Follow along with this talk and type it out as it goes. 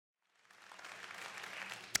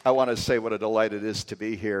I want to say what a delight it is to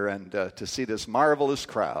be here and to see this marvelous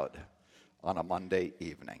crowd on a Monday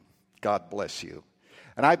evening. God bless you.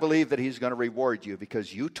 And I believe that He's going to reward you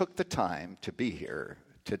because you took the time to be here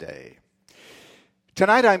today.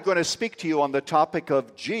 Tonight I'm going to speak to you on the topic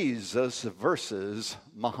of Jesus versus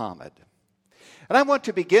Mohammed. And I want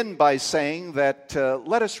to begin by saying that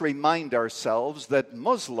let us remind ourselves that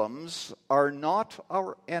Muslims are not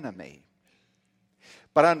our enemy.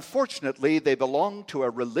 But unfortunately, they belong to a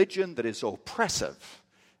religion that is oppressive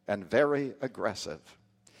and very aggressive.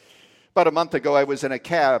 About a month ago, I was in a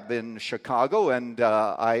cab in Chicago, and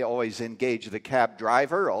I always engage the cab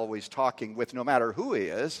driver, always talking with no matter who he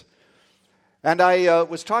is. And I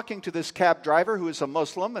was talking to this cab driver who is a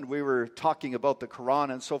Muslim, and we were talking about the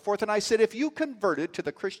Quran and so forth. And I said, if you converted to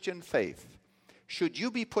the Christian faith, should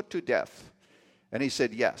you be put to death? And he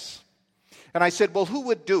said, yes. And I said, well, who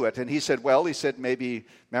would do it? And he said, maybe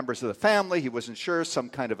members of the family. He wasn't sure, some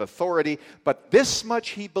kind of authority. But this much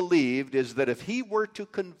he believed is that if he were to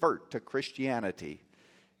convert to Christianity,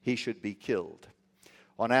 he should be killed.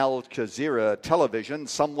 On Al Jazeera television,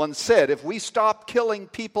 someone said, if we stop killing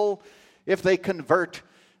people, if they convert,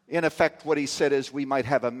 in effect what he said is we might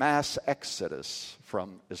have a mass exodus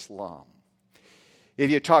from Islam. If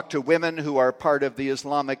you talk to women who are part of the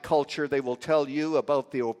Islamic culture, they will tell you about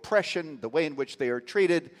the oppression, the way in which they are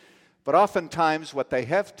treated. But oftentimes what they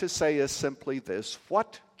have to say is simply this: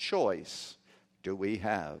 what choice do we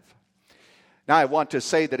have? Now I want to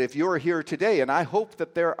say that if you're here today, and I hope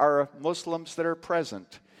that there are Muslims that are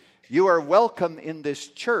present, you are welcome in this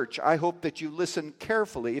church. I hope that you listen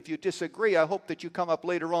carefully. If you disagree, I hope that you come up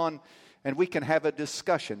later on and we can have a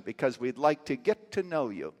discussion, because we'd like to get to know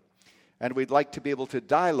you. And we'd like to be able to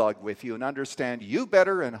dialogue with you and understand you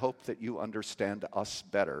better, and hope that you understand us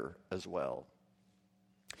better as well.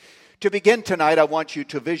 To begin tonight, I want you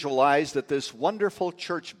to visualize that this wonderful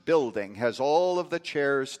church building has all of the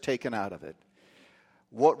chairs taken out of it.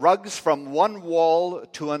 Rugs from one wall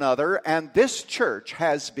to another, and this church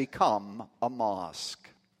has become a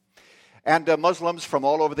mosque. And Muslims from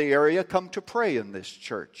all over the area come to pray in this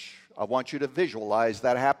church. I want you to visualize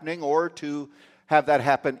that happening, or to have that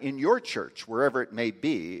happen in your church, wherever it may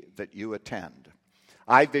be that you attend.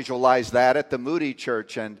 I visualize that at the Moody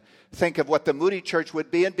Church and think of what the Moody Church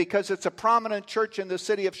would be. And because it's a prominent church in the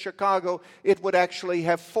city of Chicago, it would actually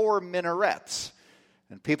have 4 minarets.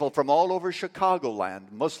 And people from all over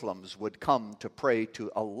Chicagoland, Muslims, would come to pray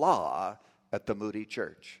to Allah at the Moody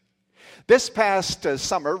Church. This past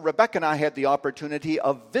summer, Rebecca and I had the opportunity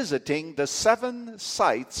of visiting the 7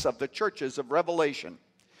 sites of the churches of Revelation.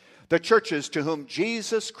 The churches to whom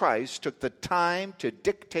Jesus Christ took the time to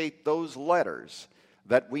dictate those letters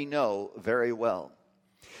that we know very well.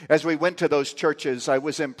 As we went to those churches, I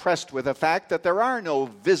was impressed with the fact that there are no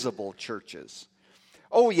visible churches.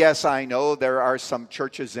 Oh, yes, I know there are some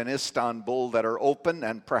churches in Istanbul that are open,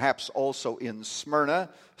 and perhaps also in Smyrna,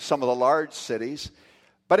 some of the large cities.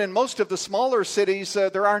 But in most of the smaller cities,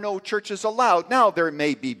 there are no churches allowed. Now, there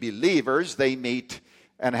may be believers. They meet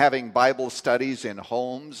and having Bible studies in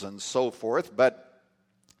homes and so forth, but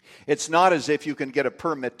it's not as if you can get a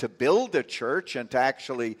permit to build a church and to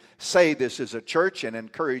actually say this is a church and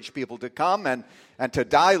encourage people to come and to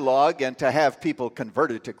dialogue and to have people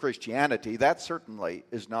converted to Christianity. That certainly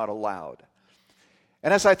is not allowed.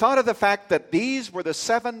 And as I thought of the fact that these were the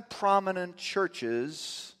 7 prominent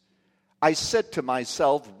churches, I said to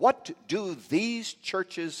myself, what do these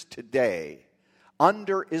churches today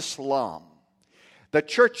under Islam, the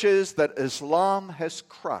churches that Islam has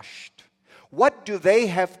crushed, what do they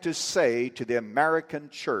have to say to the American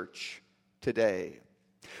church today?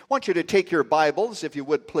 I want you to take your Bibles, if you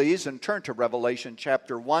would please, and turn to Revelation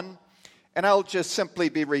chapter 1. And I'll just simply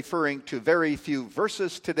be referring to very few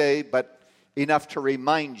verses today, but enough to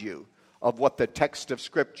remind you of what the text of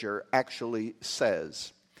Scripture actually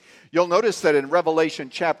says. You'll notice that in Revelation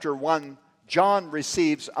chapter 1, John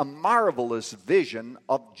receives a marvelous vision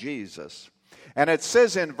of Jesus. And it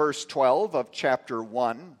says in verse 12 of chapter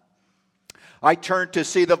 1, I turned to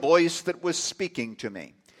see the voice that was speaking to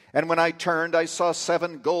me. And when I turned, I saw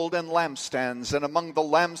 7 golden lampstands, and among the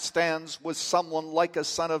lampstands was someone like a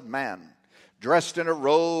son of man, dressed in a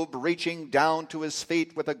robe reaching down to his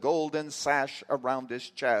feet with a golden sash around his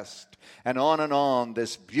chest. And on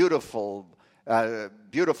this beautiful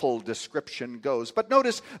description goes. But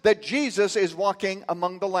notice that Jesus is walking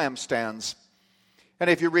among the lampstands. And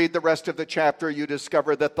if you read the rest of the chapter, you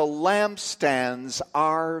discover that the lampstands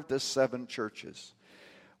are the 7 churches.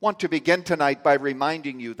 I want to begin tonight by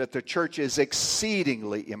reminding you that the church is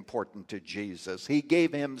exceedingly important to Jesus. He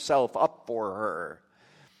gave himself up for her.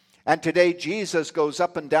 And today Jesus goes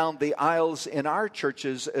up and down the aisles in our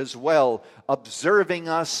churches as well, observing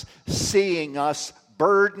us, seeing us,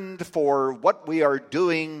 burdened for what we are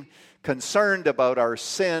doing, concerned about our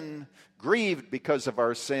sin, grieved because of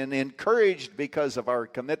our sin, encouraged because of our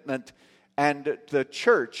commitment. And the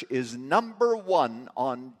church is number one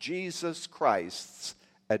on Jesus Christ's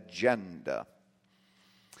agenda.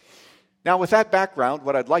 Now, with that background,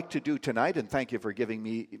 what I'd like to do tonight, and thank you for giving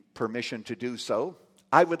me permission to do so,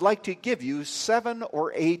 I would like to give you 7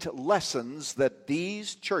 or 8 lessons that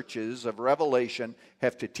these churches of Revelation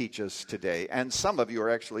have to teach us today. And some of you are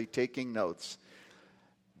actually taking notes.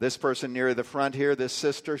 This person near the front here, this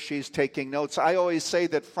sister, she's taking notes. I always say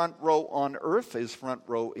that front row on earth is front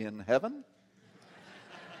row in heaven.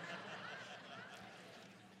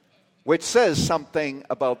 Which says something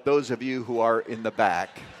about those of you who are in the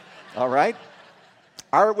back. All right?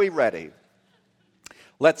 Are we ready?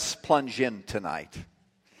 Let's plunge in tonight.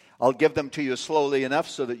 I'll give them to you slowly enough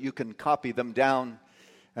so that you can copy them down,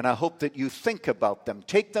 and I hope that you think about them.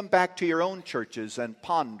 Take them back to your own churches and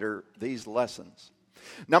ponder these lessons.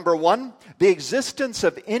 Number 1, the existence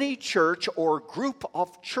of any church or group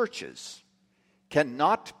of churches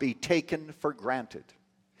cannot be taken for granted.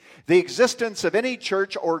 The existence of any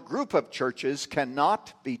church or group of churches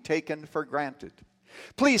cannot be taken for granted.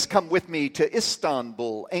 Please come with me to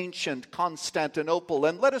Istanbul, ancient Constantinople,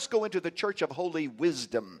 and let us go into the Church of Holy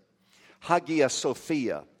Wisdom, Hagia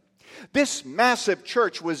Sophia. This massive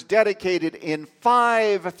church was dedicated in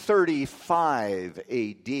 535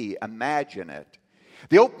 A.D. Imagine it.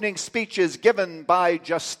 The opening speech is given by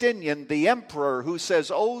Justinian, the emperor, who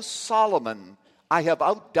says, "O Solomon, I have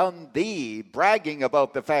outdone thee," bragging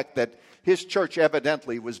about the fact that his church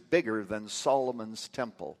evidently was bigger than Solomon's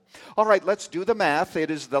temple. All right, let's do the math.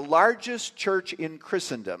 It is the largest church in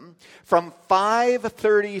Christendom from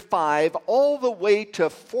 535 all the way to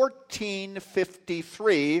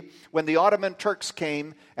 1453 when the Ottoman Turks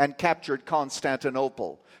came and captured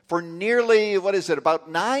Constantinople. For nearly,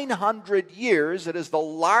 about 900 years, it is the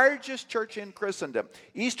largest church in Christendom.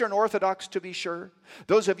 Eastern Orthodox, to be sure.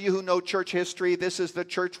 Those of you who know church history, this is the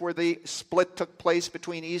church where the split took place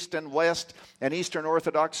between East and West, and Eastern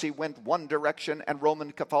Orthodoxy went one direction, and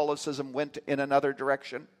Roman Catholicism went in another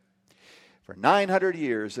direction. For 900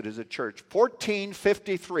 years, it is a church.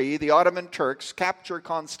 1453, the Ottoman Turks capture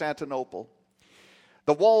Constantinople.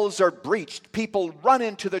 The walls are breached. People run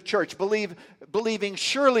into the church, believing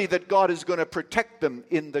surely that God is going to protect them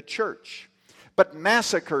in the church. But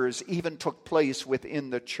massacres even took place within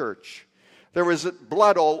the church. There was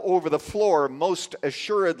blood all over the floor, most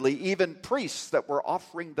assuredly. Even priests that were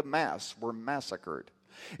offering the Mass were massacred.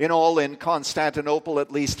 In all, in Constantinople,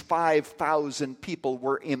 at least 5,000 people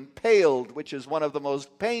were impaled, which is one of the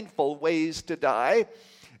most painful ways to die.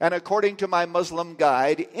 And according to my Muslim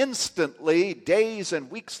guide, instantly, days and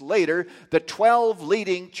weeks later, the 12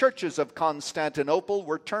 leading churches of Constantinople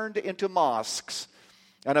were turned into mosques.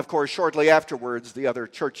 And of course, shortly afterwards, the other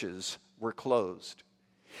churches were closed.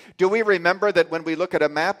 Do we remember that when we look at a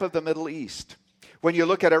map of the Middle East, when you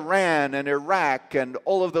look at Iran and Iraq and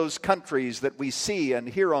all of those countries that we see and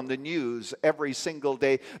hear on the news every single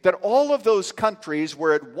day, that all of those countries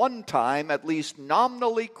were at one time at least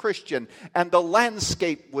nominally Christian, and the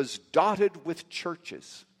landscape was dotted with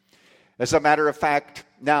churches. As a matter of fact,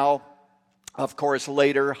 now, of course,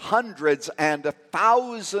 later, hundreds and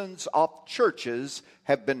thousands of churches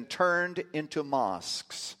have been turned into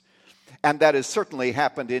mosques. And that has certainly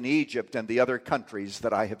happened in Egypt and the other countries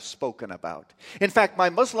that I have spoken about. In fact,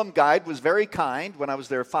 my Muslim guide was very kind when I was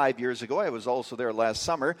there 5 years ago. I was also there last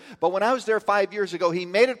summer. But when I was there 5 years ago, he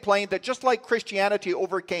made it plain that just like Christianity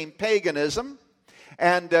overcame paganism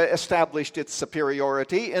and established its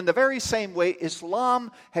superiority, in the very same way,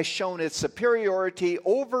 Islam has shown its superiority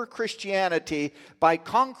over Christianity by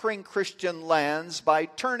conquering Christian lands, by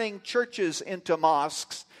turning churches into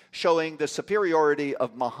mosques, showing the superiority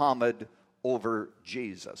of Mohammed over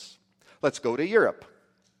Jesus. Let's go to Europe.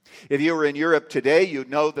 If you were in Europe today, you'd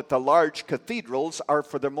know that the large cathedrals are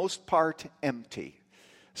for the most part empty.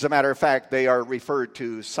 As a matter of fact, they are referred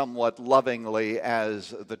to somewhat lovingly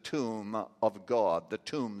as the tomb of God, the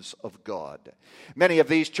tombs of God. Many of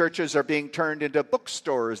these churches are being turned into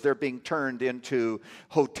bookstores, they're being turned into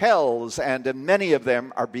hotels, and many of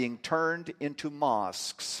them are being turned into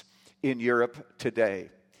mosques in Europe today.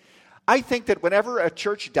 I think that whenever a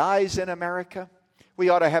church dies in America, we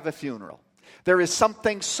ought to have a funeral. There is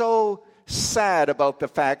something so sad about the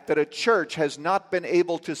fact that a church has not been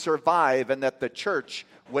able to survive and that the church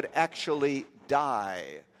would actually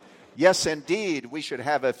die. Yes, indeed, we should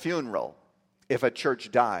have a funeral if a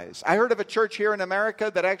church dies. I heard of a church here in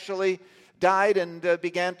America that actually died and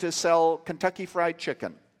began to sell Kentucky Fried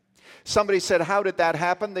Chicken. Somebody said, how did that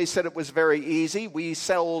happen? They said it was very easy. We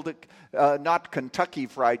sold not Kentucky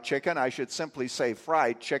Fried Chicken, I should simply say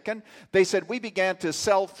fried chicken. They said, we began to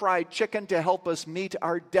sell fried chicken to help us meet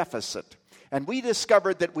our deficit. And we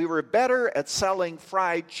discovered that we were better at selling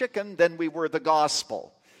fried chicken than we were the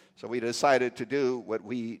gospel. So we decided to do what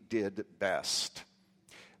we did best.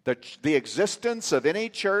 The existence of any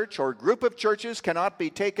church or group of churches cannot be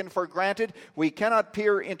taken for granted. We cannot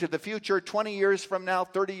peer into the future 20 years from now,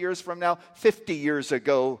 30 years from now, 50 years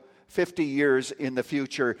ago, 50 years in the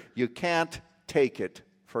future. You can't take it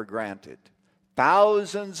for granted.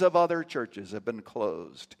 Thousands of other churches have been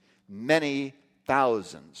closed. Many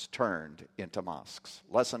thousands turned into mosques.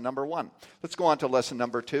 Lesson number 1. Let's go on to lesson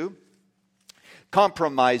number 2.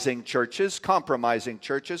 Compromising churches. Compromising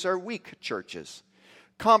churches are weak churches.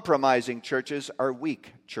 Compromising churches are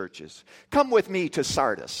weak churches. Come with me to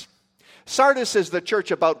Sardis. Sardis is the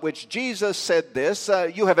church about which Jesus said this,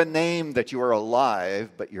 you have a name that you are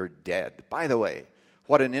alive, but you're dead. By the way,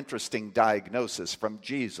 what an interesting diagnosis from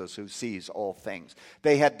Jesus who sees all things.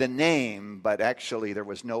 They had the name, but actually there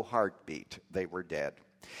was no heartbeat. They were dead.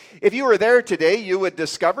 If you were there today, you would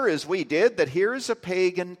discover, as we did, that here is a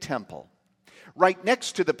pagan temple. Right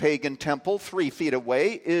next to the pagan temple, 3 feet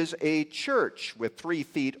away, is a church with 3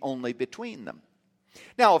 feet only between them.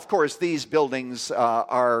 Now, of course, these buildings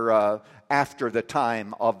are after the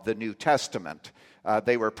time of the New Testament.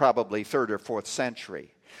 They were probably 3rd or 4th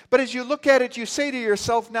century. But as you look at it, you say to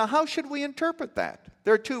yourself, now, how should we interpret that?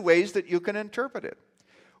 There are 2 ways that you can interpret it.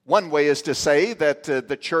 One way is to say that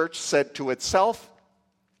the church said to itself,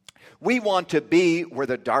 we want to be where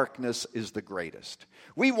the darkness is the greatest.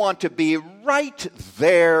 We want to be right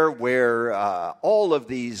there where all of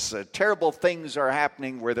these terrible things are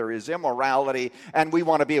happening, where there is immorality, and we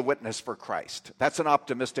want to be a witness for Christ. That's an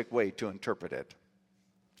optimistic way to interpret it.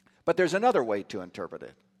 But there's another way to interpret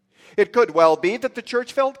it. It could well be that the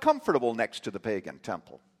church felt comfortable next to the pagan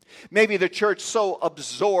temple. Maybe the church so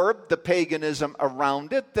absorbed the paganism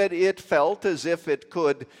around it that it felt as if it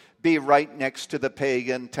could be right next to the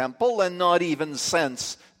pagan temple and not even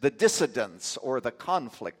sense the dissidence or the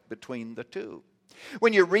conflict between the two.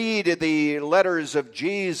 When you read the letters of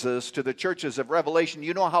Jesus to the churches of Revelation,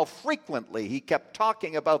 you know how frequently he kept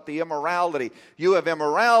talking about the immorality. You have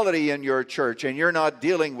immorality in your church and you're not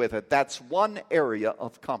dealing with it. That's one area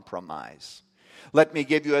of compromise. Let me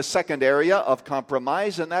give you a second area of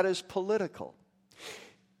compromise, and that is political.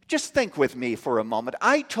 Just think with me for a moment.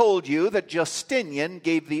 I told you that Justinian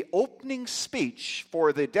gave the opening speech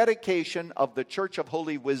for the dedication of the Church of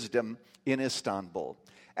Holy Wisdom in Istanbul.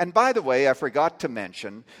 And by the way, I forgot to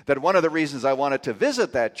mention that one of the reasons I wanted to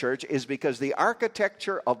visit that church is because the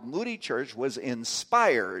architecture of Moody Church was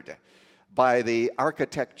inspired by the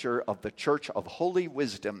architecture of the Church of Holy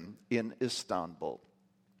Wisdom in Istanbul.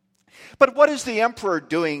 But what is the emperor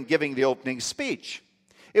doing giving the opening speech?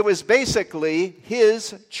 It was basically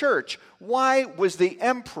his church. Why was the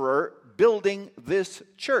emperor building this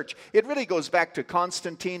church? It really goes back to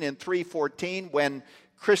Constantine in 314 when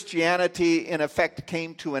Christianity in effect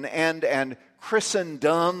came to an end and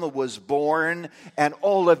Christendom was born and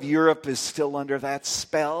all of Europe is still under that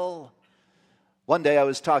spell. One day I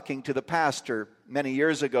was talking to the pastor many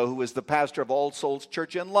years ago who was the pastor of All Souls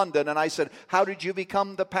Church in London, and I said, how did you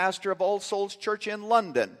become the pastor of All Souls Church in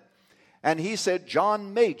London? And he said,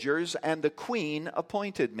 John Majors and the Queen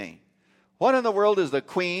appointed me. What in the world is the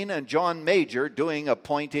Queen and John Major doing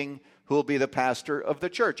appointing who will be the pastor of the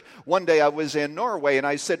church? One day I was in Norway and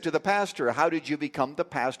I said to the pastor, how did you become the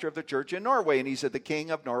pastor of the church in Norway? And he said, the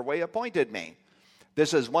King of Norway appointed me.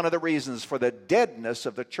 This is one of the reasons for the deadness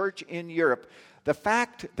of the church in Europe. The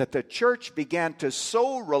fact that the church began to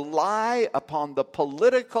so rely upon the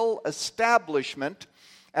political establishment.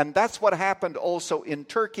 And that's what happened also in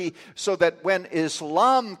Turkey, so that when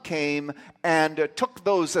Islam came and took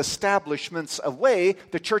those establishments away,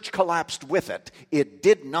 the church collapsed with it. It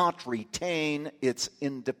did not retain its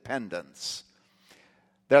independence.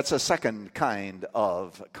 That's a second kind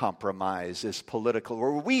of compromise, is political,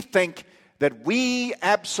 where we think that we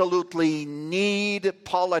absolutely need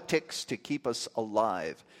politics to keep us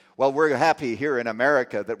alive. Well, we're happy here in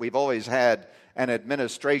America that we've always had an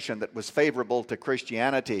administration that was favorable to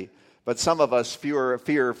Christianity, but some of us fear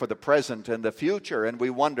for the present and the future, and we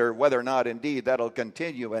wonder whether or not indeed that'll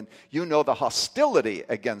continue. And you know the hostility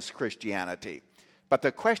against Christianity. But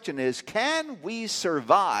the question is, can we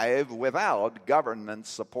survive without government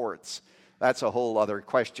supports? That's a whole other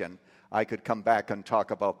question. I could come back and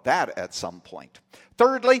talk about that at some point.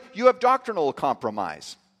 Thirdly, you have doctrinal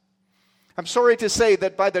compromise. I'm sorry to say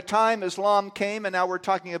that by the time Islam came, and now we're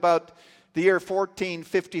talking about the year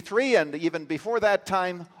 1453, and even before that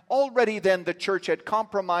time, already then the church had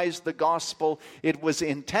compromised the gospel. It was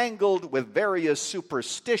entangled with various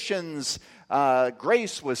superstitions.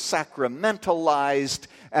 Grace was sacramentalized,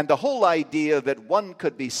 and the whole idea that one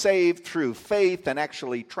could be saved through faith and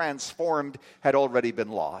actually transformed had already been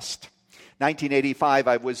lost. 1985,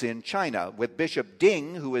 I was in China with Bishop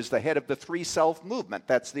Ding, who is the head of the Three Self movement.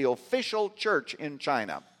 That's the official church in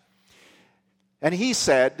China. And he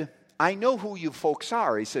said, I know who you folks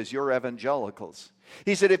are. He says, you're evangelicals.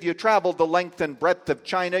 He said, if you traveled the length and breadth of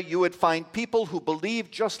China, you would find people who believe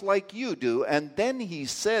just like you do. And then he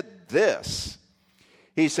said this.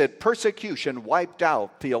 He said, persecution wiped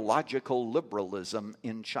out theological liberalism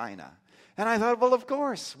in China. And I thought, well, of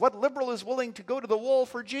course. What liberal is willing to go to the wall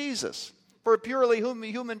for Jesus? For a purely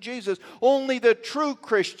human Jesus? Only the true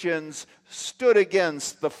Christians stood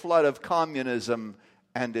against the flood of communism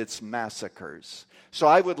and its massacres. So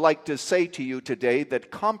I would like to say to you today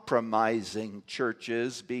that compromising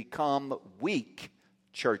churches become weak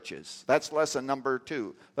churches. That's lesson number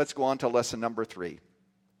 2. Let's go on to lesson number 3.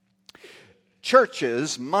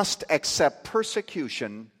 Churches must accept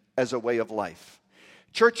persecution as a way of life.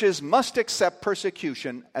 Churches must accept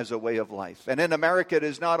persecution as a way of life. And in America, it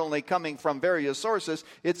is not only coming from various sources,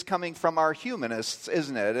 it's coming from our humanists,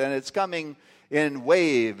 isn't it? And it's coming in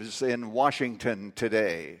waves in Washington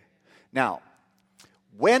today. Now,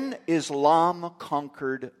 when Islam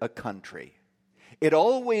conquered a country, it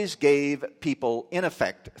always gave people, in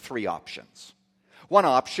effect, 3 options. One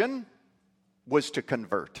option was to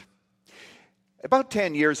convert. About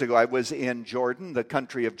 10 years ago, I was in Jordan, the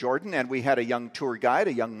country of Jordan, and we had a young tour guide,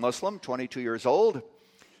 a young Muslim, 22 years old,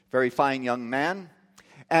 very fine young man,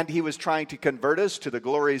 and he was trying to convert us to the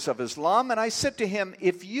glories of Islam. And I said to him,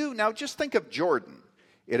 now just think of Jordan.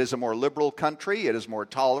 It is a more liberal country. It is more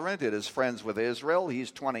tolerant. It is friends with Israel.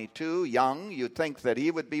 He's 22, young. You'd think that he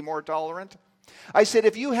would be more tolerant. I said,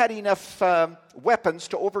 if you had enough weapons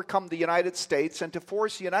to overcome the United States and to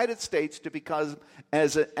force the United States to become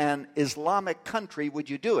as an Islamic country, would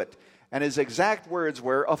you do it? And his exact words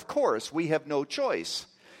were, of course, we have no choice.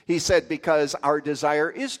 He said, because our desire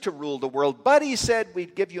is to rule the world, but he said,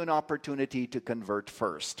 we'd give you an opportunity to convert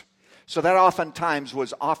first. So that oftentimes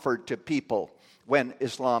was offered to people when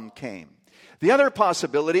Islam came. The other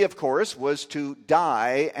possibility, of course, was to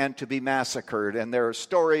die and to be massacred. And there are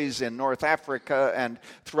stories in North Africa and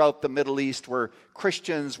throughout the Middle East where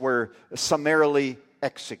Christians were summarily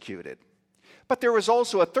executed. But there was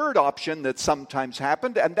also a third option that sometimes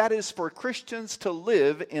happened, and that is for Christians to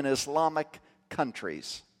live in Islamic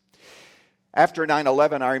countries. After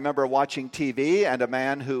 9/11, I remember watching TV, and a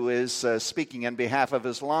man who is speaking in behalf of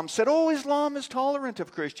Islam said, Islam is tolerant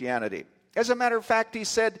of Christianity. As a matter of fact, he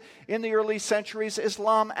said, in the early centuries,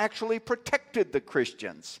 Islam actually protected the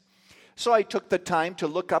Christians. So I took the time to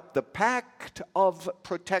look up the Pact of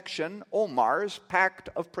Protection, Omar's Pact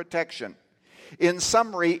of Protection. In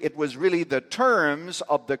summary, it was really the terms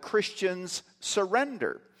of the Christians'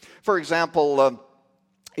 surrender. For example,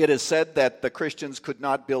 it is said that the Christians could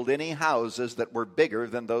not build any houses that were bigger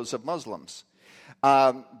than those of Muslims.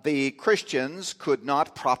 The Christians could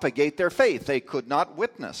not propagate their faith. They could not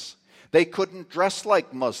witness. They couldn't dress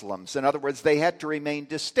like Muslims. In other words, they had to remain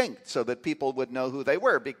distinct so that people would know who they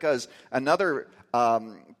were, because another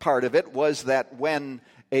part of it was that when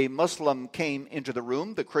a Muslim came into the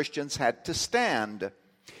room, the Christians had to stand.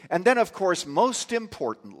 And then, of course, most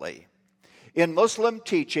importantly, in Muslim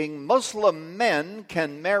teaching, Muslim men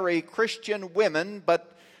can marry Christian women,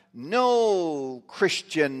 but no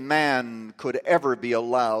Christian man could ever be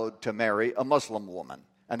allowed to marry a Muslim woman.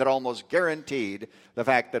 And that almost guaranteed the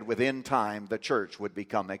fact that within time the church would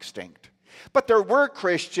become extinct. But there were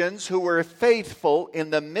Christians who were faithful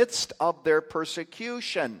in the midst of their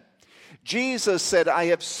persecution. Jesus said, I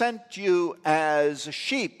have sent you as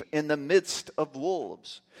sheep in the midst of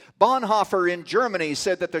wolves. Bonhoeffer in Germany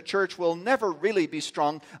said that the church will never really be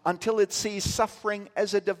strong until it sees suffering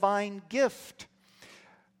as a divine gift.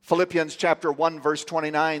 Philippians chapter 1, verse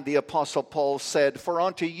 29, the Apostle Paul said, For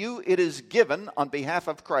unto you it is given on behalf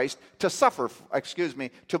of Christ to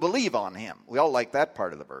believe on him. We all like that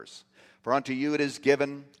part of the verse. For unto you it is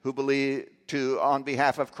given on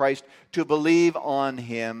behalf of Christ to believe on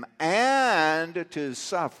him and to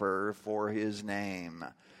suffer for his name.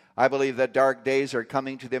 I believe that dark days are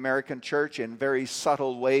coming to the American church in very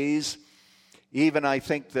subtle ways. Even I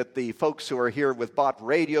think that the folks who are here with Bott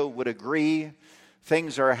Radio would agree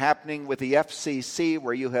Things are happening with the FCC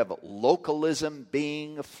where you have localism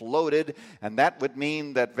being floated, and that would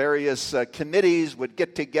mean that various committees would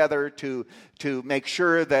get together to make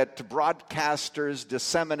sure that broadcasters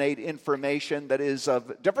disseminate information that is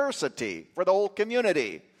of diversity for the whole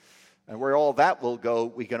community. And where all that will go,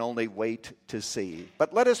 we can only wait to see.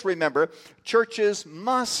 But let us remember, churches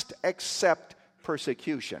must accept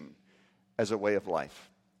persecution as a way of life.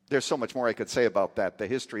 There's so much more I could say about that. The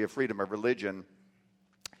history of freedom of religion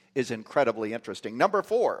is incredibly interesting. Number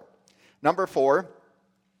four,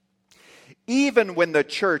 even when the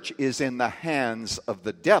church is in the hands of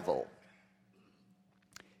the devil,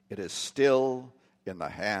 it is still in the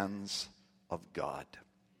hands of God.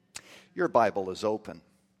 Your Bible is open.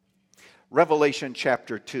 Revelation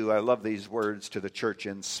chapter 2, I love these words to the church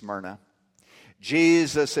in Smyrna.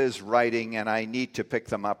 Jesus is writing, and I need to pick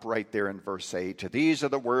them up right there in verse 8. These are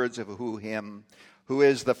the words of him who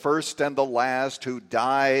is the first and the last, who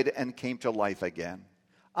died and came to life again.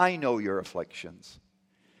 I know your afflictions.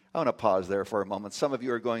 I want to pause there for a moment. Some of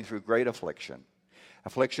you are going through great affliction.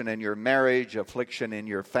 Affliction in your marriage, affliction in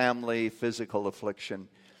your family, physical affliction.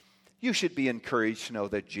 You should be encouraged to know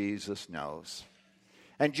that Jesus knows.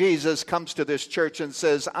 And Jesus comes to this church and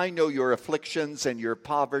says, I know your afflictions and your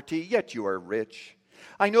poverty, yet you are rich.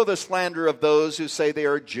 I know the slander of those who say they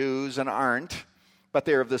are Jews and aren't, but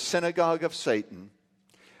they are of the synagogue of Satan.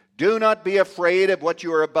 Do not be afraid of what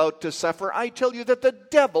you are about to suffer. I tell you that the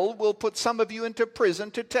devil will put some of you into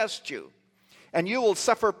prison to test you, and you will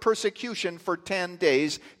suffer persecution for 10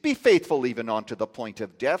 days. Be faithful even unto the point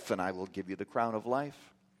of death, and I will give you the crown of life.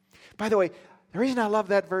 By the way, the reason I love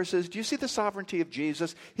that verse is, do you see the sovereignty of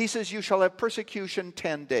Jesus? He says, you shall have persecution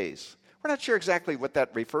 10 days. We're not sure exactly what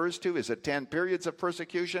that refers to. Is it 10 periods of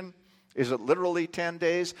persecution? Is it literally 10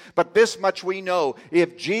 days? But this much we know.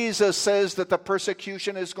 If Jesus says that the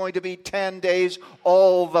persecution is going to be 10 days,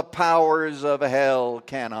 all the powers of hell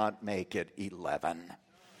cannot make it 11.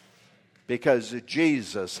 Because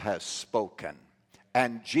Jesus has spoken,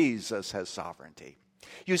 and Jesus has sovereignty.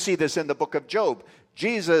 You see this in the book of Job.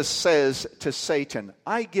 Jesus says to Satan,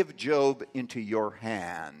 I give Job into your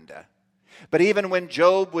hand. But even when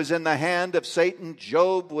Job was in the hand of Satan,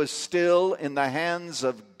 Job was still in the hands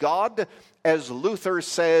of God. As Luther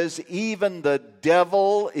says, even the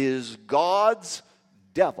devil is God's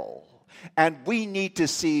devil. And we need to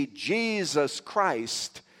see Jesus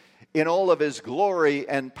Christ in all of his glory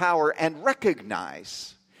and power and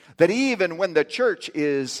recognize that even when the church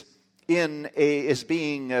is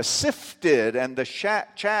being sifted and the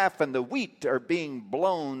chaff and the wheat are being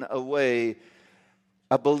blown away,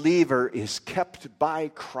 a believer is kept by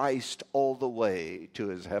Christ all the way to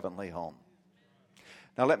his heavenly home.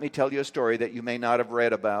 Now let me tell you a story that you may not have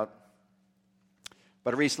read about,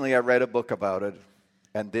 but recently I read a book about it,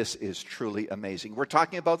 and this is truly amazing. We're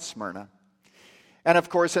talking about Smyrna. And of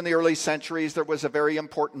course, in the early centuries, there was a very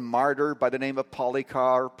important martyr by the name of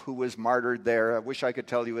Polycarp who was martyred there. I wish I could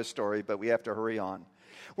tell you his story, but we have to hurry on.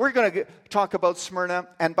 We're going to talk about Smyrna,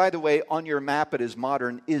 and by the way, on your map it is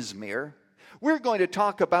modern Izmir. We're going to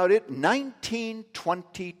talk about it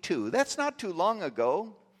 1922. That's not too long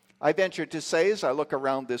ago. I venture to say, as I look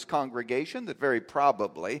around this congregation, that very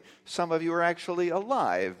probably some of you are actually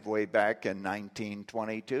alive way back in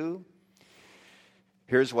 1922.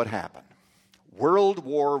 Here's what happened. World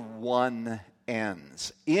War I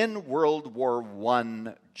ends. In World War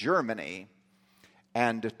I, Germany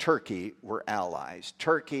and Turkey were allies.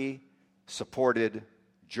 Turkey supported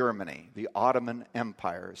Germany. The Ottoman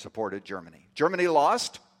Empire supported Germany. Germany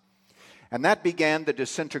lost, and that began the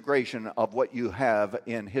disintegration of what you have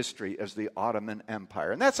in history as the Ottoman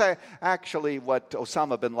Empire. And that's actually what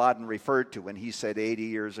Osama bin Laden referred to when he said 80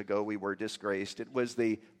 years ago we were disgraced. It was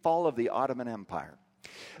the fall of the Ottoman Empire.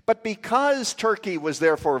 But because Turkey was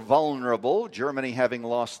therefore vulnerable, Germany having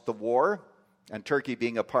lost the war, and Turkey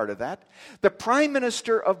being a part of that, the Prime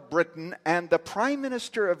Minister of Britain and the Prime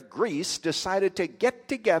Minister of Greece decided to get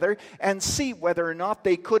together and see whether or not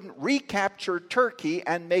they couldn't recapture Turkey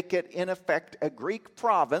and make it, in effect, a Greek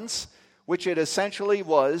province, which it essentially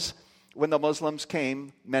was when the Muslims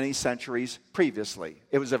came many centuries previously.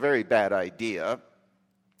 It was a very bad idea.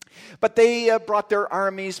 But they brought their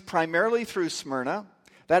armies primarily through Smyrna.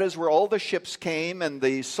 That is where all the ships came and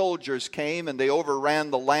the soldiers came, and they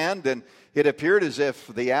overran the land, and it appeared as if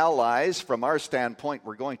the Allies, from our standpoint,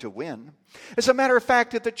 were going to win. As a matter of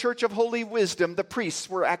fact, at the Church of Holy Wisdom, the priests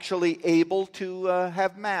were actually able to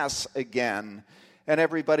have Mass again, and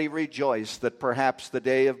everybody rejoiced that perhaps the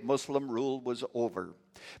day of Muslim rule was over.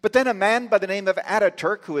 But then a man by the name of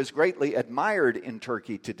Ataturk, who is greatly admired in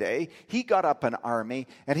Turkey today, he got up an army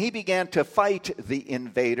and he began to fight the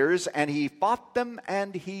invaders, and he fought them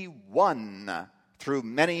and he won through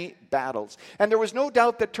many battles. And there was no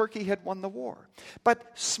doubt that Turkey had won the war.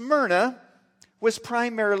 But Smyrna was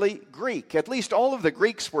primarily Greek. At least all of the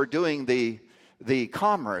Greeks were doing the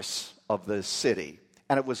commerce of the city.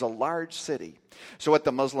 And it was a large city. So what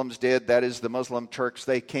the Muslims did, that is the Muslim Turks,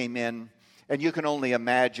 they came in. And you can only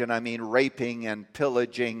imagine, raping and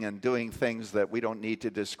pillaging and doing things that we don't need to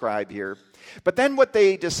describe here. But then what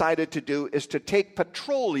they decided to do is to take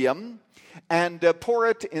petroleum and pour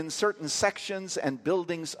it in certain sections and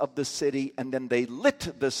buildings of the city, and then they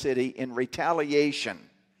lit the city in retaliation.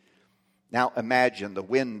 Now imagine the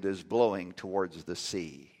wind is blowing towards the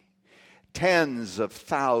sea. Tens of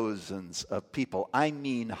thousands of people,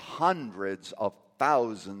 hundreds of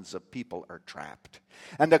thousands of people are trapped.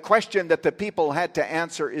 And the question that the people had to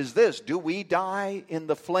answer is this: do we die in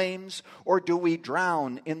the flames or do we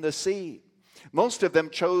drown in the sea? Most of them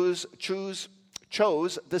chose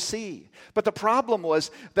the sea. But the problem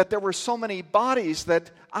was that there were so many bodies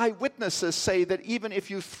that eyewitnesses say that even if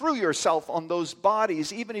you threw yourself on those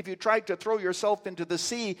bodies, even if you tried to throw yourself into the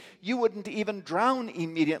sea, you wouldn't even drown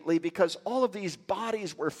immediately, because all of these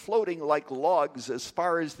bodies were floating like logs as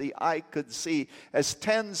far as the eye could see, as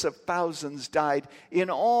tens of thousands died. In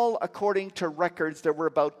all, according to records, there were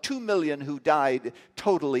about 2 million who died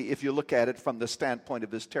totally, if you look at it from the standpoint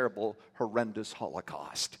of this terrible, horrendous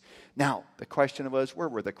Holocaust. Now, the question was, where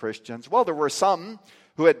were the Christians? Well, there were some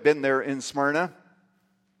who had been there in Smyrna.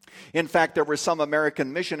 In fact, there were some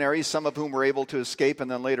American missionaries, some of whom were able to escape, and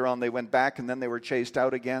then later on they went back, and then they were chased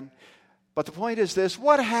out again. But the point is this: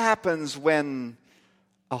 what happens when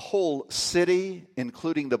a whole city,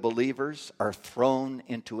 including the believers, are thrown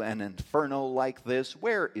into an inferno like this?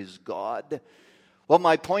 Where is God? Well,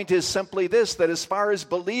 my point is simply this, that as far as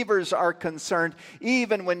believers are concerned,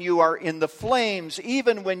 even when you are in the flames,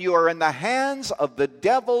 even when you are in the hands of the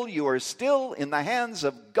devil, you are still in the hands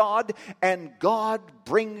of God, and God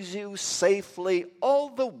brings you safely all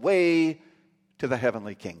the way to the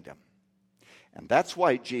heavenly kingdom. And that's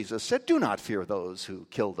why Jesus said, do not fear those who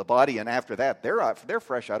kill the body. And after that, they're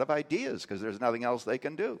fresh out of ideas, because there's nothing else they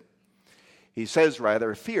can do. He says,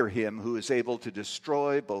 rather, fear him who is able to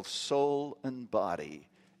destroy both soul and body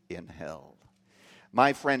in hell.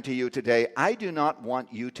 My friend, to you today, I do not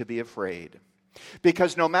want you to be afraid,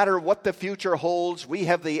 because no matter what the future holds, we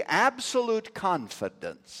have the absolute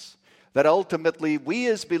confidence that ultimately we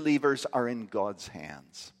as believers are in God's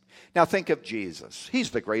hands. Now think of Jesus.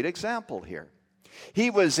 He's the great example here. He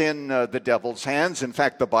was in the devil's hands. In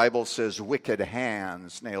fact, the Bible says wicked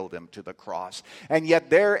hands nailed him to the cross. And yet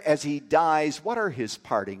there, as he dies, what are his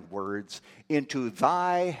parting words? Into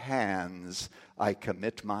thy hands I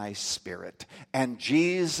commit my spirit. And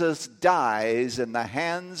Jesus dies in the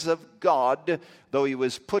hands of God, though he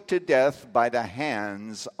was put to death by the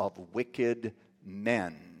hands of wicked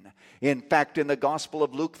men. In fact, in the Gospel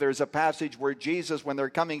of Luke, there's a passage where Jesus, when they're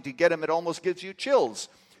coming to get him, it almost gives you chills.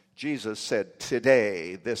 Jesus said,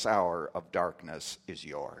 today, this hour of darkness is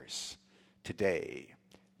yours. Today,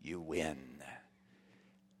 you win.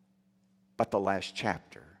 But the last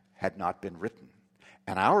chapter had not been written.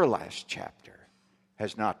 And our last chapter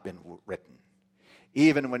has not been written.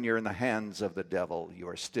 Even when you're in the hands of the devil, you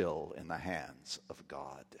are still in the hands of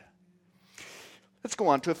God. Let's go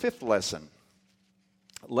on to a fifth lesson.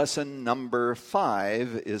 Lesson number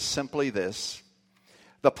 5 is simply this.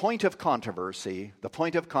 The point of controversy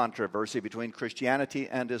between Christianity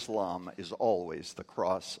and Islam is always the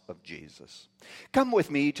cross of Jesus. Come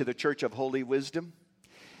with me to the Church of Holy Wisdom.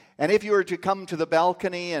 And if you were to come to the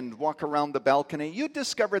balcony and walk around the balcony, you'd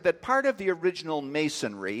discover that part of the original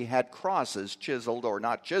masonry had crosses chiseled, or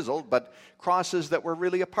not chiseled, but crosses that were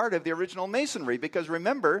really a part of the original masonry. Because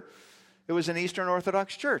remember, it was an Eastern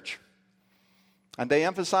Orthodox church. And they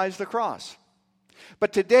emphasized the cross.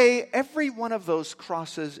 But today, every one of those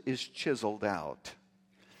crosses is chiseled out.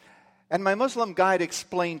 And my Muslim guide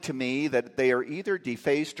explained to me that they are either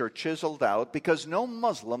defaced or chiseled out because no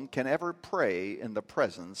Muslim can ever pray in the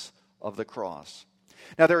presence of the cross.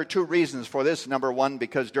 Now, there are 2 reasons for this. Number 1,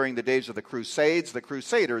 because during the days of the Crusades, the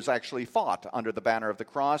Crusaders actually fought under the banner of the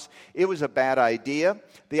cross. It was a bad idea.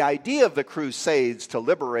 The idea of the Crusades to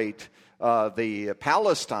liberate the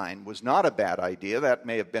Palestine was not a bad idea. That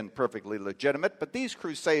may have been perfectly legitimate, but these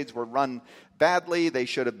crusades were run badly. They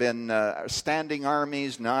should have been standing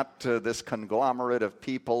armies, not this conglomerate of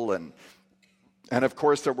people. And of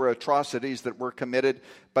course, there were atrocities that were committed,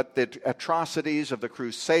 but the atrocities of the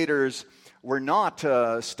Crusaders were not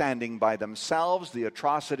standing by themselves. The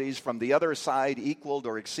atrocities from the other side equaled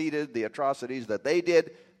or exceeded the atrocities that they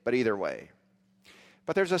did, but either way.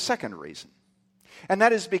 But there's a second reason. And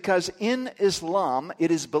that is because in Islam,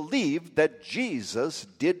 it is believed that Jesus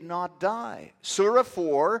did not die. Surah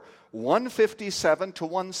 4, 157 to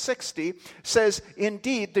 160 says,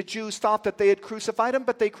 indeed, the Jews thought that they had crucified him,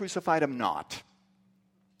 but they crucified him not.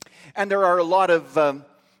 And there are a lot of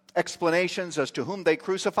explanations as to whom they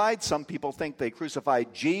crucified. Some people think they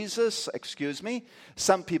crucified Jesus,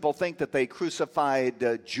 Some people think that they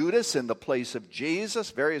crucified Judas in the place of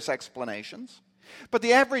Jesus, various explanations. But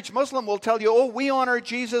the average Muslim will tell you, we honor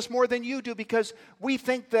Jesus more than you do because we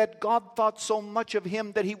think that God thought so much of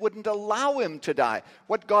him that he wouldn't allow him to die.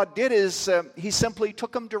 What God did is he simply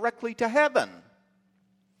took him directly to heaven.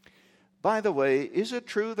 By the way, is it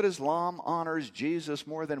true that Islam honors Jesus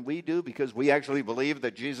more than we do because we actually believe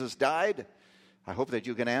that Jesus died? I hope that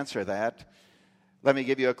you can answer that. Let me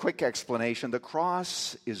give you a quick explanation. The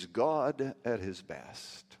cross is God at his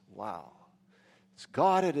best. Wow. It's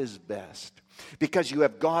God at his best. Because you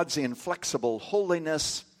have God's inflexible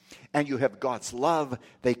holiness and you have God's love.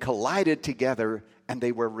 They collided together and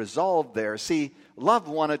they were resolved there. See, love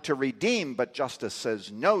wanted to redeem, but justice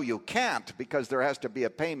says, no, you can't, because there has to be a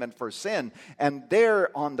payment for sin. And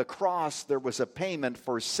there on the cross, there was a payment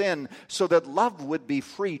for sin so that love would be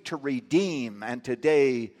free to redeem. And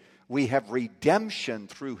today, we have redemption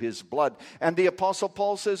through his blood. And the Apostle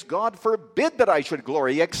Paul says, God forbid that I should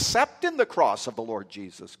glory except in the cross of the Lord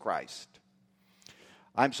Jesus Christ.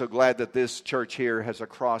 I'm so glad that this church here has a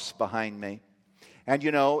cross behind me. And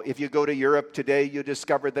you know, if you go to Europe today, you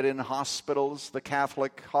discover that in hospitals, the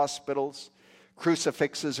Catholic hospitals,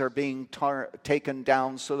 crucifixes are being taken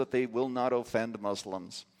down so that they will not offend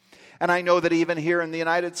Muslims. And I know that even here in the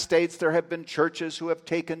United States, there have been churches who have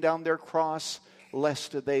taken down their cross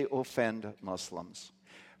lest they offend Muslims.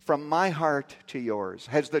 From my heart to yours,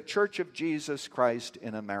 has the Church of Jesus Christ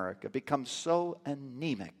in America become so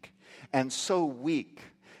anemic and so weak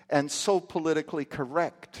and so politically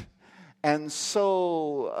correct and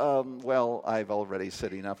so, I've already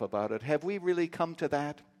said enough about it. Have we really come to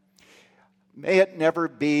that? May it never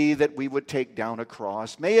be that we would take down a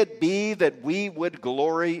cross. May it be that we would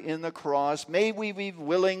glory in the cross. May we be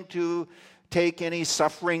willing to take any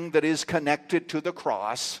suffering that is connected to the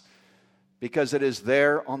cross, because it is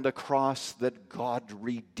there on the cross that God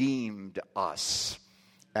redeemed us.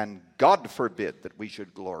 And God forbid that we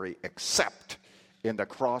should glory except in the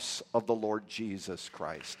cross of the Lord Jesus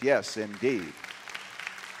Christ. Yes, indeed.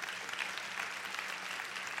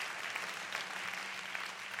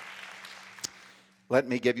 Let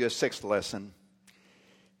me give you a sixth lesson.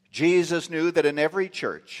 Jesus knew that in every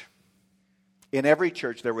church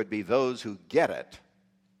there would be those who get it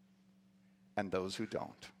and those who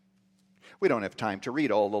don't. We don't have time to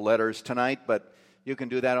read all the letters tonight, but you can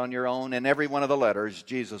do that on your own. In every one of the letters,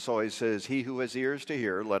 Jesus always says, he who has ears to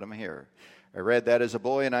hear, let him hear. I read that as a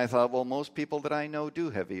boy and I thought, most people that I know do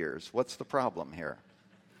have ears. What's the problem here?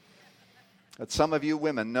 But some of you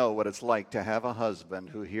women know what it's like to have a husband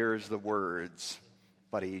who hears the words,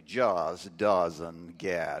 but he just doesn't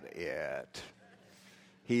get it.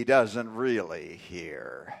 He doesn't really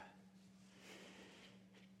hear.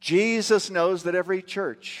 Jesus knows that every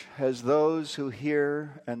church has those who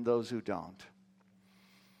hear and those who don't.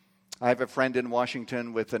 I have a friend in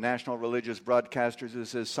Washington with the National Religious Broadcasters who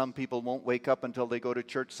says some people won't wake up until they go to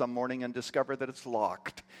church some morning and discover that it's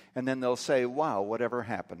locked. And then they'll say, wow, whatever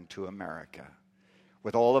happened to America?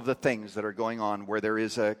 With all of the things that are going on where there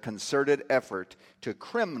is a concerted effort to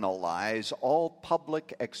criminalize all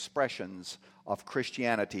public expressions of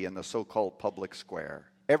Christianity in the so-called public square.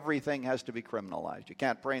 Everything has to be criminalized. You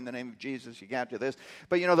can't pray in the name of Jesus. You can't do this.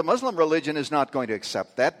 But the Muslim religion is not going to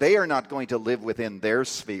accept that. They are not going to live within their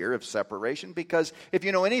sphere of separation, because if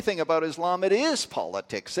you know anything about Islam, it is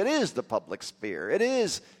politics. It is the public sphere. It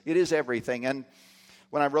is everything. And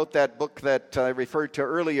when I wrote that book that I referred to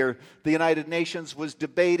earlier, the United Nations was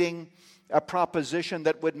debating a proposition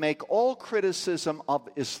that would make all criticism of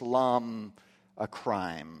Islam a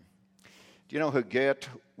crime. Do you know who Geert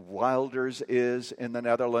Wilders is in the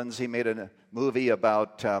Netherlands? He made a movie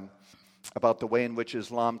about the way in which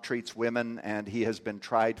Islam treats women, and he has been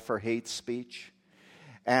tried for hate speech.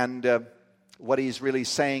 And what he's really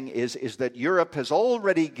saying is that Europe has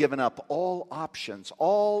already given up all options,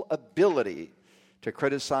 all ability to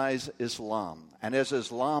criticize Islam. And as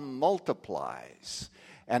Islam multiplies,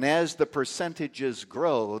 and as the percentages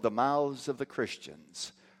grow, the mouths of the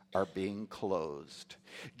Christians are being closed.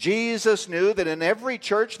 Jesus knew that in every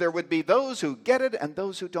church there would be those who get it and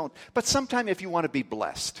those who don't. But sometime if you want to be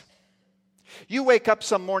blessed, You wake up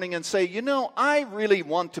some morning and say, you know, I really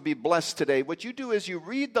want to be blessed today. What you do is you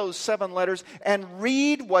read those 7 letters and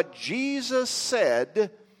read what Jesus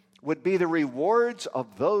said would be the rewards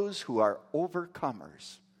of those who are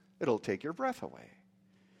overcomers. It'll take your breath away.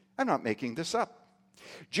 I'm not making this up.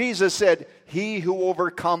 Jesus said, he who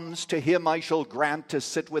overcomes, to him I shall grant to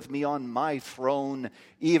sit with me on my throne,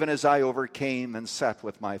 even as I overcame and sat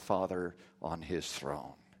with my Father on his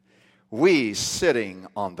throne. We sitting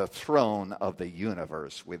on the throne of the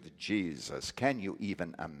universe with Jesus. Can you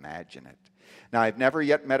even imagine it? Now, I've never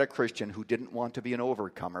yet met a Christian who didn't want to be an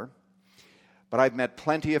overcomer, but I've met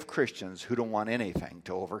plenty of Christians who don't want anything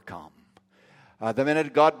to overcome. The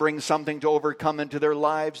minute God brings something to overcome into their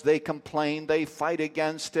lives, they complain, they fight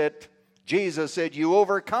against it. Jesus said, you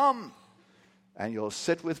overcome, and you'll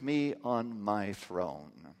sit with me on my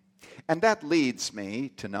throne. And that leads me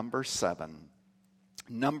to number 7.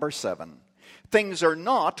 Number 7. Things are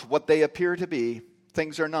not what they appear to be.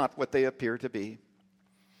 Things are not what they appear to be.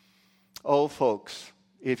 Oh, folks,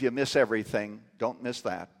 if you miss everything, don't miss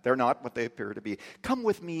that. They're not what they appear to be. Come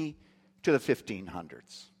with me to the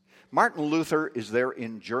 1500s. Martin Luther is there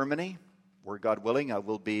in Germany, where, God willing, I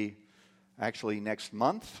will be actually next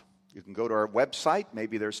month. You can go to our website.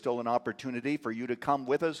 Maybe there's still an opportunity for you to come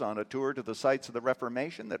with us on a tour to the sites of the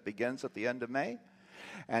Reformation that begins at the end of May.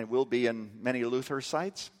 And we'll be in many Luther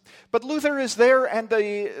sites. But Luther is there, and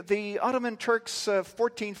the Ottoman Turks,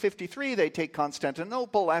 1453, they take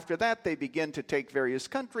Constantinople. After that, they begin to take various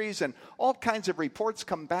countries, and all kinds of reports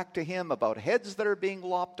come back to him about heads that are being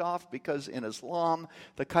lopped off, because in Islam,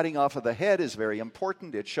 the cutting off of the head is very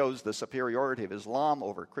important. It shows the superiority of Islam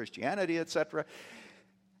over Christianity, etc.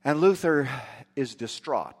 And Luther is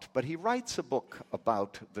distraught, but he writes a book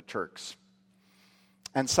about the Turks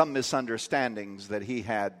and some misunderstandings that he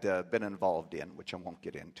had been involved in, which I won't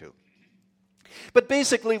get into. But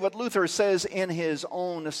basically what Luther says in his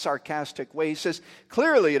own sarcastic way, he says,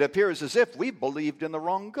 clearly it appears as if we believed in the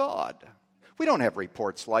wrong God. We don't have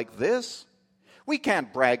reports like this. We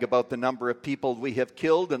can't brag about the number of people we have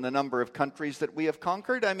killed and the number of countries that we have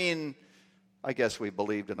conquered. I mean, I guess we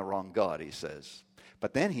believed in the wrong God, he says.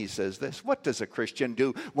 But then he says this, what does a Christian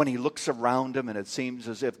do when he looks around him and it seems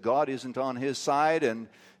as if God isn't on his side and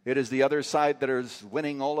it is the other side that is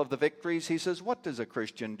winning all of the victories? He says, what does a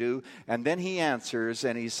Christian do? And then he answers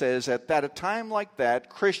and he says, at a time like that,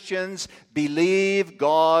 Christians believe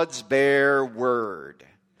God's bare word.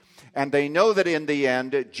 And they know that in the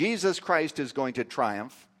end, Jesus Christ is going to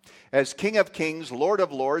triumph. As King of kings, Lord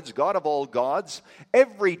of lords, God of all gods,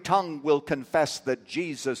 every tongue will confess that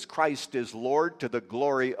Jesus Christ is Lord to the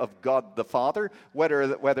glory of God the Father, whether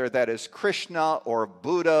that is Krishna or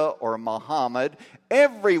Buddha or Mohammed.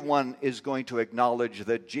 Everyone is going to acknowledge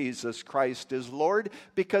that Jesus Christ is Lord,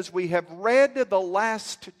 because we have read the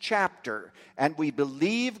last chapter and we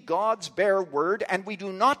believe God's bare word, and we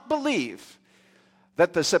do not believe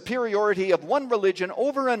that the superiority of one religion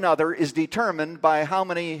over another is determined by how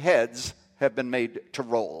many heads have been made to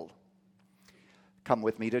roll. Come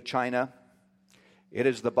with me to China. It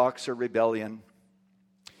is the Boxer Rebellion.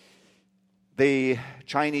 The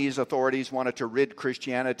Chinese authorities wanted to rid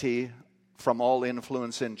Christianity from all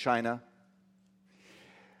influence in China.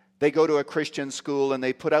 They go to a Christian school and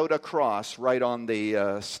they put out a cross right on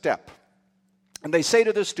the step. And they say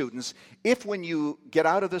to the students, if when you get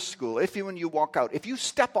out of the school, when you walk out, if you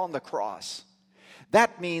step on the cross,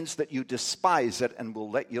 that means that you despise it and will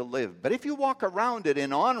let you live. But if you walk around it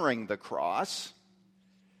in honoring the cross,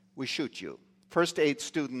 we shoot you. First 8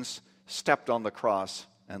 students stepped on the cross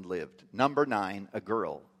and lived. Number 9, a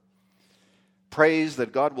girl, prays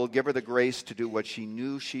that God will give her the grace to do what she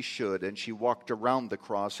knew she should, and she walked around the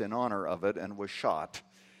cross in honor of it and was shot.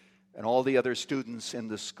 And all the other students in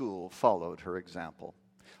the school followed her example.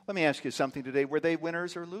 Let me ask you something today. Were they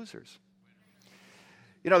winners or losers?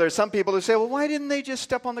 You know, there's some people who say, well, why didn't they just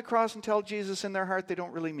step on the cross and tell Jesus in their heart they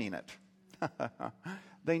don't really mean it?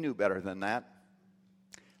 They knew better than that.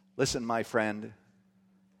 Listen, my friend,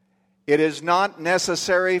 it is not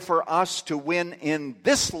necessary for us to win in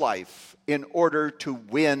this life in order to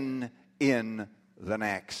win in the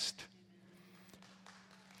next.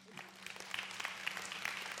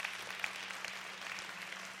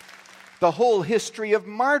 The whole history of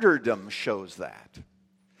martyrdom shows that.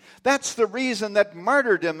 That's the reason that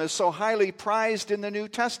martyrdom is so highly prized in the New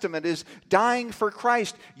Testament, is dying for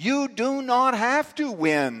Christ. You do not have to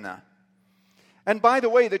win. And by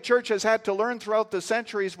the way, the church has had to learn throughout the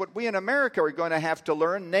centuries what we in America are going to have to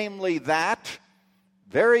learn, namely that,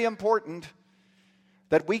 very important,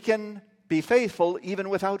 that we can be faithful even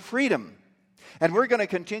without freedom. And we're going to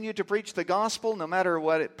continue to preach the gospel no matter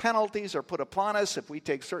what penalties are put upon us if we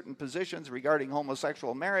take certain positions regarding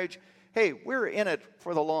homosexual marriage. Hey, we're in it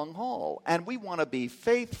for the long haul, and we want to be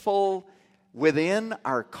faithful within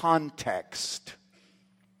our context.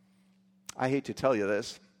 I hate to tell you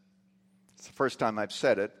this. It's the first time I've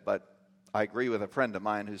said it, but I agree with a friend of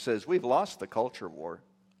mine who says, we've lost the culture war.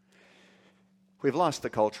 We've lost the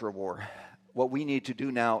culture war. What we need to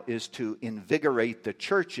do now is to invigorate the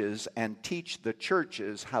churches and teach the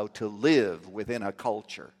churches how to live within a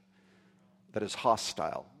culture that is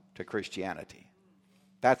hostile to Christianity.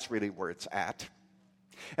 That's really where it's at.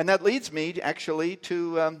 And that leads me actually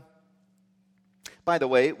to, by the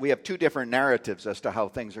way, we have two different narratives as to how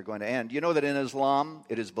things are going to end. You know that in Islam,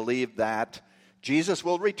 it is believed that Jesus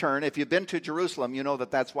will return. If you've been to Jerusalem, you know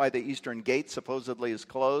that that's why the eastern gate supposedly is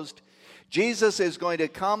closed. Jesus is going to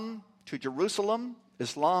come to Jerusalem,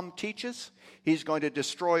 Islam teaches. He's going to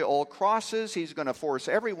destroy all crosses. He's going to force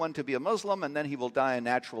everyone to be a Muslim, and then he will die a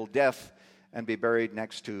natural death and be buried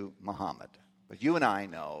next to Mohammed. But you and I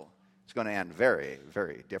know it's going to end very,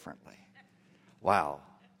 very differently. Wow.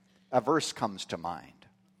 A verse comes to mind.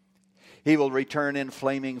 He will return in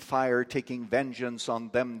flaming fire, taking vengeance on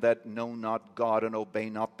them that know not God and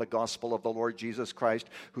obey not the gospel of the Lord Jesus Christ,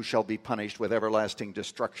 who shall be punished with everlasting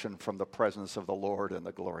destruction from the presence of the Lord and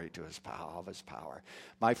the glory to his power.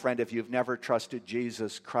 My friend, if you've never trusted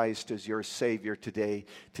Jesus Christ as your Savior today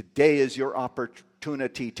is your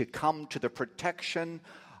opportunity to come to the protection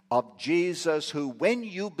of Jesus, who, when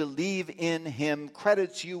you believe in him,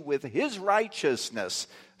 credits you with his righteousness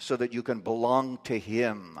so that you can belong to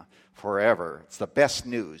him forever. It's the best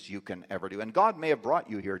news you can ever do. And God may have brought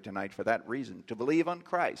you here tonight for that reason, to believe on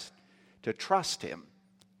Christ, to trust him,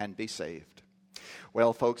 and be saved.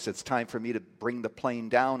 Well, folks, it's time for me to bring the plane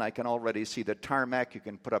down. I can already see the tarmac. You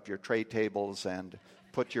can put up your tray tables and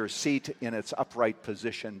put your seat in its upright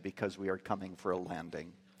position because we are coming for a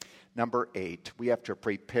landing. Number 8, we have to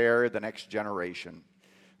prepare the next generation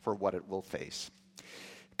for what it will face.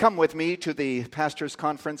 Come with me to the pastor's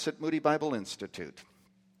conference at Moody Bible Institute.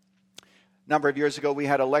 A number of years ago, we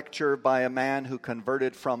had a lecture by a man who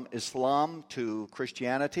converted from Islam to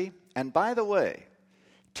Christianity. And by the way,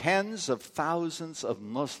 tens of thousands of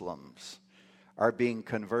Muslims are being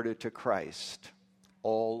converted to Christ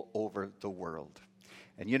all over the world.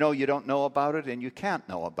 And you know, you don't know about it, and you can't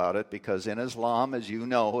know about it, because in Islam, as you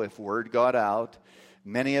know, if word got out,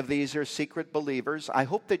 many of these are secret believers. I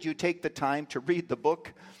hope that you take the time to read the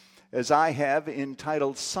book, as I have,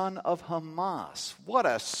 entitled Son of Hamas. What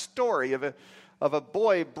a story of a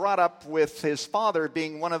boy brought up with his father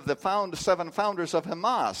being one of the 7 founders of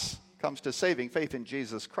Hamas. Comes to saving faith in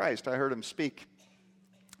Jesus Christ. I heard him speak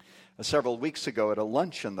several weeks ago at a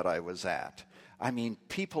luncheon that I was at. I mean,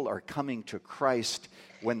 people are coming to Christ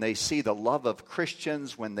when they see the love of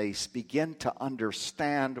Christians, when they begin to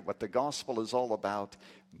understand what the gospel is all about.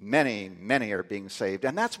 Many, many are being saved.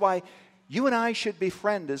 And that's why you and I should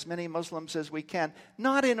befriend as many Muslims as we can,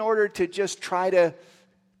 not in order to just try to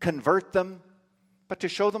convert them, but to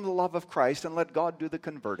show them the love of Christ and let God do the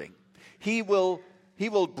converting. He will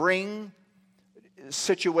bring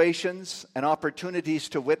situations and opportunities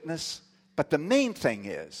to witness, but the main thing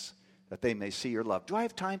is that they may see your love. Do I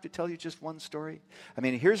have time to tell you just one story? I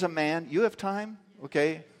mean, here's a man. You have time?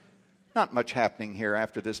 Okay. Not much happening here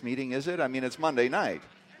after this meeting, is it? I mean, it's Monday night.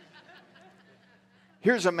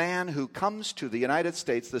 Here's a man who comes to the United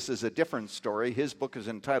States. This is a different story. His book is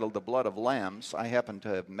entitled The Blood of Lambs. I happen to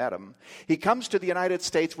have met him. He comes to the United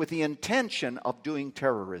States with the intention of doing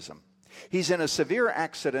terrorism. He's in a severe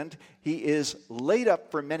accident. He is laid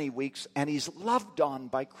up for many weeks, and he's loved on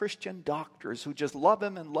by Christian doctors who just love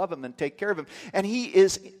him and take care of him. And he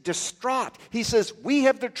is distraught. He says, we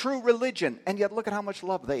have the true religion, and yet look at how much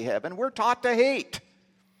love they have, and we're taught to hate.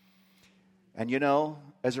 And you know,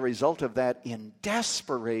 as a result of that, in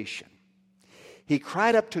desperation, he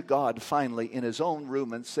cried up to God finally in his own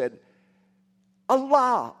room and said,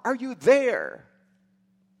 Allah, are you there?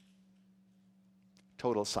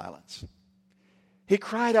 Total silence. He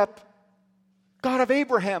cried up, God of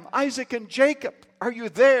Abraham, Isaac, and Jacob, are you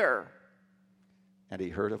there? And he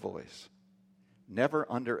heard a voice. Never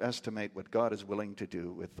underestimate what God is willing to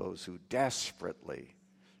do with those who desperately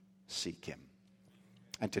seek him.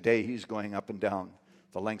 And today he's going up and down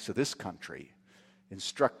the lengths of this country,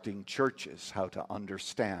 instructing churches how to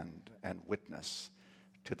understand and witness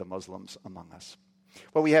to the Muslims among us.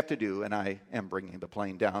 What we have to do, and I am bringing the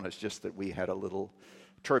plane down, it's just that we had a little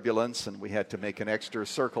turbulence and we had to make an extra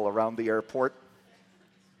circle around the airport.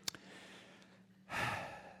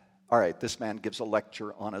 All right, this man gives a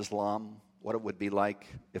lecture on Islam, what it would be like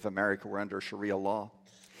if America were under Sharia law.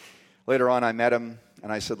 Later on, I met him,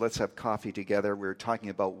 and I said, let's have coffee together. We were talking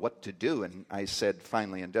about what to do, and I said,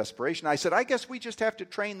 finally, in desperation, I said, I guess we just have to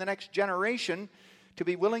train the next generation to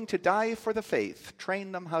be willing to die for the faith,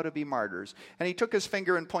 train them how to be martyrs. And he took his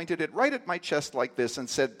finger and pointed it right at my chest like this and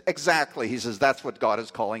said, exactly. He says, that's what God is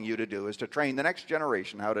calling you to do, is to train the next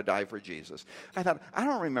generation how to die for Jesus. I thought, I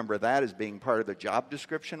don't remember that as being part of the job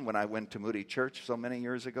description when I went to Moody Church so many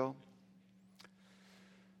years ago.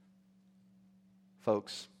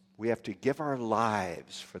 Folks, we have to give our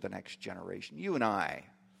lives for the next generation. You and I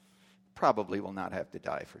probably will not have to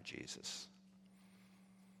die for Jesus.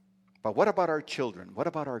 But what about our children? What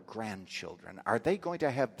about our grandchildren? Are they going to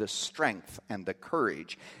have the strength and the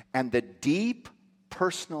courage and the deep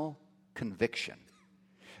personal conviction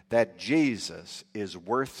that Jesus is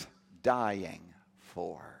worth dying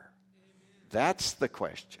for? That's the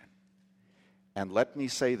question. And let me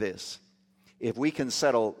say this. If we can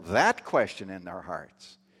settle that question in our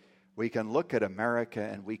hearts, we can look at America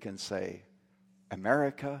and we can say,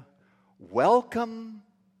 America, welcome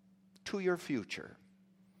to your future.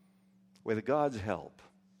 With God's help,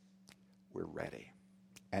 we're ready.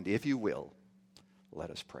 And if you will,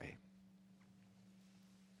 let us pray.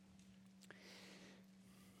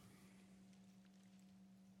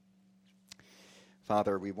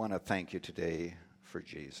 Father, we want to thank you today for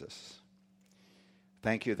Jesus.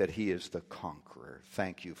 Thank you that he is the conqueror.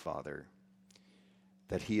 Thank you, Father,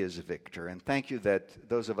 that he is victor. And thank you that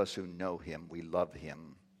those of us who know him, we love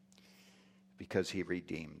him because he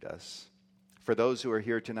redeemed us. For those who are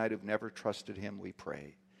here tonight who've never trusted him, we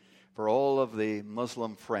pray. For all of the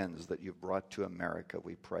Muslim friends that you've brought to America,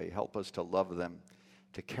 we pray. Help us to love them,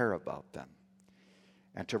 to care about them,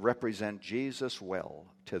 and to represent Jesus well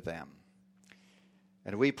to them.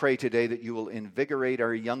 And we pray today that you will invigorate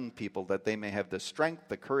our young people, that they may have the strength,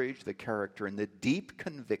 the courage, the character, and the deep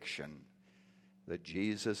conviction that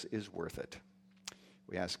Jesus is worth it.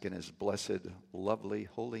 We ask in his blessed, lovely,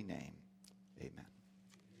 holy name. Amen.